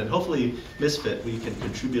another one, and hopefully Misfit, we can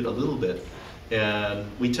contribute a little bit. And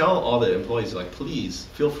we tell all the employees, like, please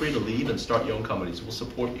feel free to leave and start your own companies. We'll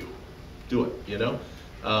support you. Do it, you know?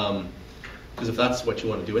 Because if that's what you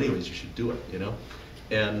want to do anyways, you should do it, you know?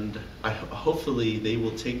 And hopefully they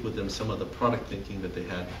will take with them some of the product thinking that they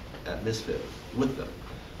had at Misfit with them.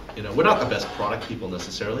 You know, we're not the best product people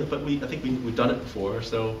necessarily, but I think we've done it before,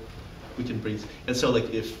 so we can bring. And so, like,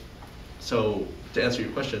 so to answer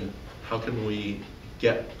your question, how can we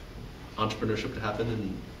get entrepreneurship to happen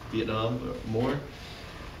in Vietnam more?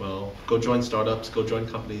 Well, go join startups, go join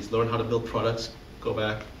companies, learn how to build products, go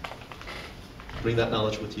back, bring that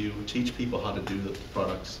knowledge with you, teach people how to do the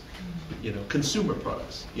products. You know, consumer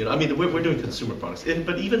products. You know, I mean, we're doing consumer products,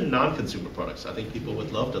 but even non-consumer products. I think people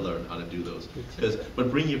would love to learn how to do those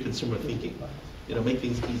but bring your consumer thinking. You know, make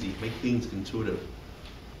things easy, make things intuitive.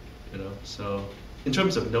 You know, so in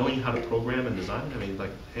terms of knowing how to program and design, I mean,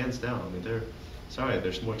 like, hands down. I mean,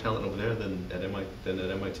 there's more talent over there than at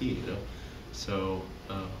MIT. You know, so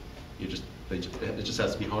it just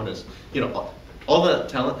has to be harnessed. You know, all that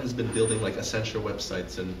talent has been building like Accenture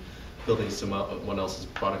websites and building someone else's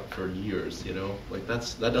product for years, you know? Like,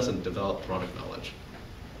 that doesn't develop product knowledge.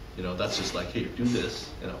 You know, that's just like, hey, do this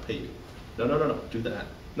and I'll pay you. No, do that.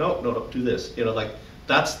 No, do this. You know, like,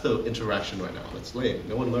 that's the interaction right now. That's lame.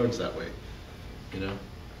 No one learns that way, you know?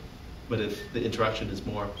 But if the interaction is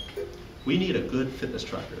more, we need a good fitness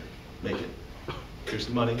tracker, make it. Here's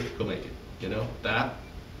the money, go make it, you know? That,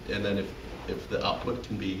 and then if the output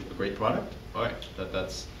can be a great product, all right,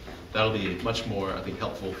 that'll be much more, I think,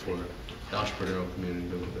 helpful for the entrepreneurial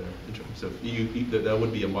community over there in terms of that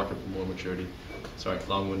would be a market for more maturity. Sorry,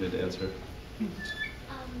 long-winded answer.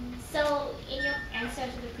 So in your answer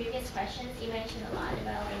to the previous questions, you mentioned a lot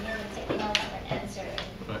about like never taking no for an answer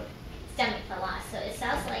and right. stemming for loss. So it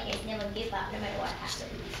sounds like it's never give up no matter what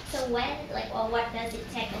happens. So when, like, or what does it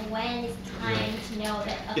take, and when is time to know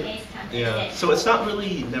that okay, it's time to exit? So it's not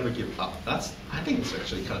really never give up. I think it's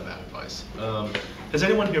actually kind of bad advice. Has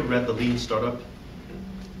anyone here read The Lean Startup?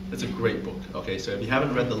 It's a great book. Okay, so if you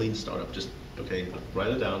haven't read The Lean Startup, just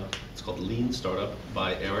write it down. It's called Lean Startup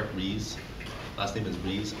by Eric Ries. Last name is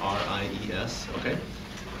Ries, R-I-E-S. Okay,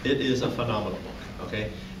 it is a phenomenal book.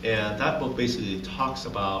 Okay, and that book basically talks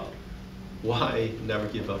about why never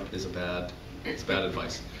give up is bad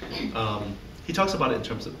advice. He talks about it in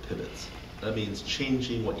terms of pivots. That means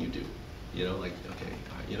changing what you do. You know, like, okay,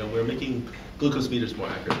 you know, we're making glucose meters more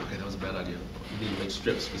accurate. Okay, that was a bad idea. We need to make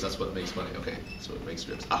strips because that's what makes money. Okay, so it makes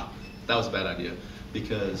strips. Ah, that was a bad idea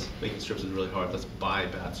because making strips is really hard. Let's buy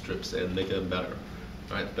bad strips and make them better.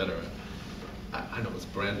 All right, better. I know, let's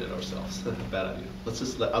brand it ourselves. Bad idea. Let's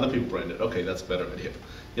just let other people brand it. Okay, that's a better idea.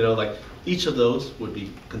 You know, like each of those would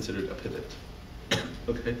be considered a pivot.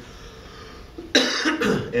 Okay.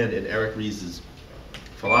 And in Eric Ries's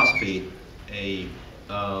philosophy, the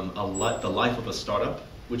life of a startup,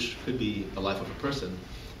 which could be a life of a person,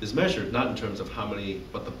 is measured not in terms of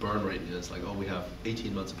what the burn rate is. Like, oh, we have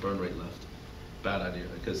 18 months of burn rate left. Bad idea,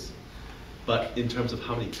 but in terms of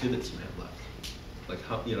how many pivots you have left. Like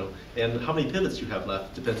how, you know, and how many pivots you have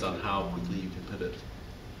left depends on how quickly you can pivot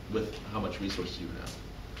with how much resources you have.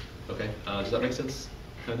 Okay, does that make sense?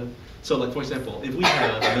 Kind of. So, like for example, if we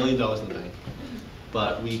have $1 million in the bank,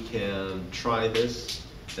 but we can try this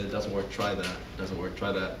and it doesn't work, try that, doesn't work,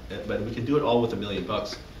 try that, but we can do it all with $1 million,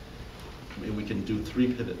 and we can do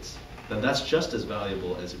 3 pivots. Then that's just as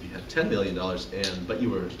valuable as if you had $10 million but you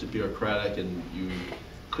were bureaucratic and you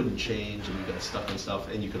couldn't change and you got stuck and stuff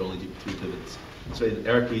and you could only do 3 pivots. So in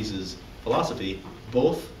Eric Ries's philosophy,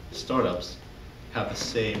 both startups have the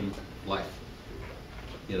same life.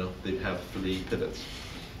 You know, they have 3 pivots.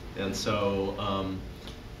 And so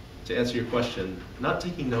to answer your question, not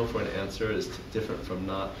taking no for an answer is different from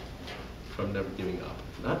never giving up.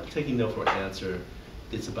 Not taking no for an answer,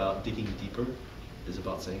 it's about digging deeper. Is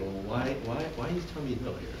about saying, well, why are you telling me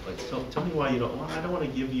no here? Like, tell me why you don't. Well, I don't want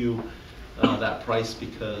to give you that price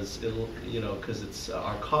because it'll, you know, because it's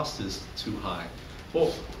our cost is too high.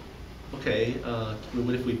 Well, okay.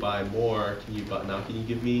 What if we buy more? Can you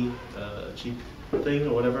give me a cheap thing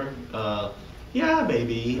or whatever? Yeah,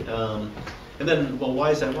 maybe. And then, well,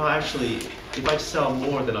 why is that? Well, actually, if I sell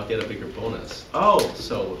more, then I'll get a bigger bonus. Oh,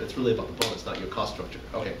 so it's really about the bonus, not your cost structure.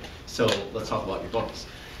 Okay, so let's talk about your bonus.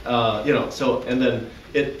 You know, so, and then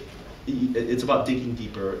it's about digging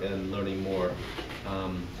deeper and learning more.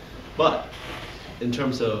 But in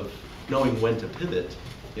terms of knowing when to pivot,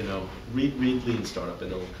 you know, read Lean Startup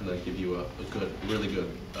and it'll kind of give you a really good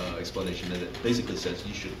explanation. And it basically says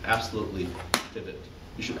you should absolutely pivot.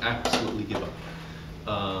 You should absolutely give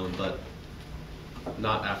up, but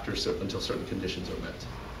not until certain conditions are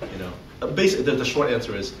met. You know, basically the short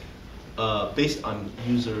answer is based on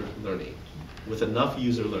user learning. With enough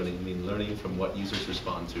user learning, I mean learning from what users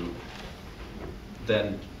respond to,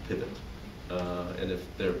 then pivot. And if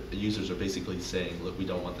their users are basically saying, look, we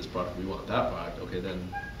don't want this product, we want that product, okay,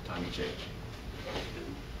 then time to change.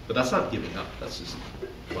 But that's not giving up, that's just,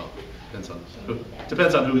 well, depends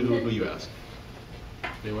on who you ask.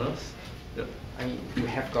 Anyone else? Yep. I mean, you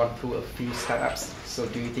have gone through a few startups, so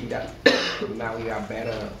do you think that now you are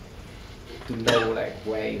better to know like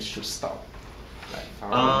where you should stop?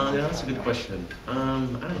 Yeah, that's a good question. I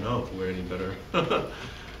don't know if we're any better.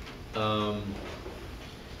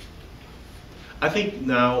 I think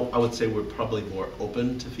now I would say we're probably more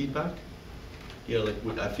open to feedback. You know,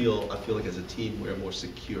 like I feel like as a team we're more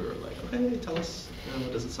secure. Like, okay, tell us, you know,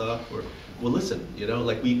 what does it suck, or we'll listen. You know,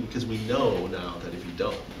 like because we know now that if you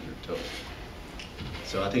don't, you're toast.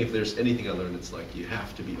 So I think if there's anything I learned, it's like you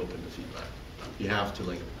have to be open to feedback. You have to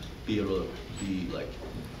like be able to be like.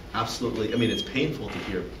 Absolutely. I mean, it's painful to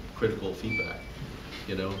hear critical feedback,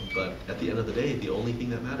 you know, but at the end of the day, the only thing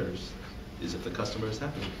that matters is if the customer is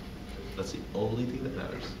happy. That's the only thing that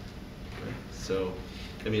matters. Right? So,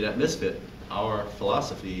 I mean, at Misfit, our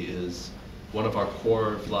philosophy is, one of our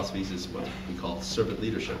core philosophies is what we call servant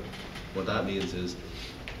leadership. What that means is,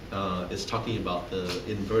 it's talking about the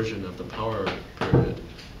inversion of the power pyramid.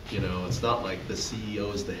 You know, it's not like the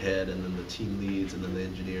CEO is the head and then the team leads and then the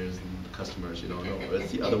engineers and the customers, you know, no,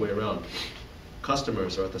 it's the other way around.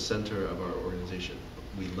 Customers are at the center of our organization.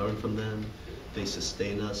 We learn from them, they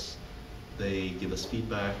sustain us, they give us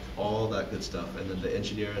feedback, all that good stuff. And then the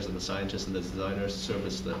engineers and the scientists and the designers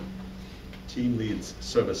service them. Team leads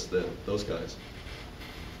service those guys.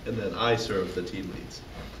 And then I serve the team leads.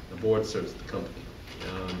 The board serves the company.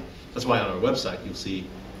 That's why on our website you'll see,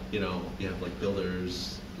 you know, you have like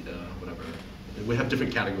builders, whatever. And we have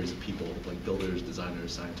different categories of people, like builders,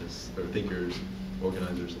 designers, scientists, or thinkers,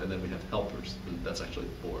 organizers, and then we have helpers. And that's actually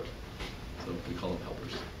the board. So we call them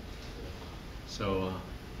helpers. So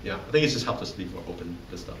yeah, I think it's just helped us to be more open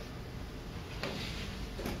to stuff.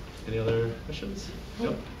 Any other questions?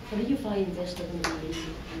 Yep. How do you find investors in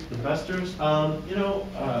the Investors? You know,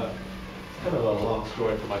 it's kind of a long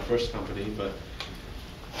story for my first company, but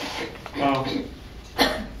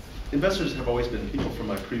investors have always been people from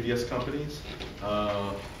my previous companies.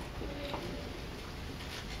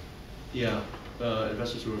 Yeah,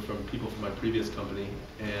 investors who were from people from my previous company,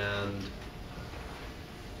 and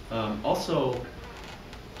also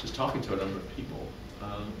just talking to a number of people.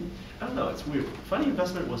 I don't know, it's weird. Finding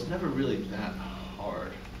investment was never really that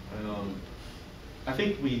hard. I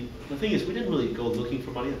think the thing is, we didn't really go looking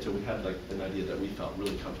for money until we had like an idea that we felt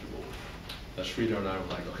really comfortable with. Sridhar and I were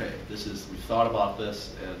like, okay, we thought about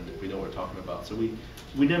this and we know what we're talking about. So we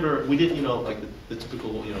did, you know, like the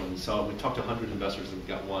typical, you know, we talked to 100 investors and we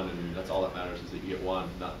got one, and that's all that matters is that you get one,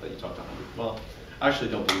 not that you talk to 100. Well, I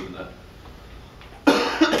actually don't believe in that.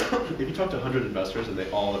 If you talk to 100 investors and they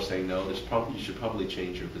all are saying no, you should probably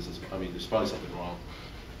change your business. I mean, there's probably something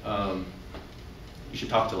wrong. You should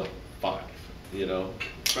talk to like 5, you know,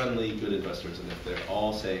 friendly, good investors, and if they're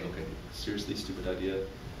all saying, okay, seriously stupid idea,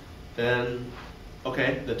 then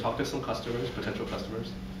talk to some customers, potential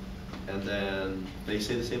customers, and then they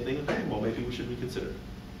say the same thing, okay, well maybe we should reconsider.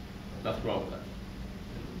 Nothing wrong with that.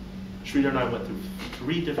 Sridhar and I went through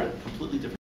 3 completely different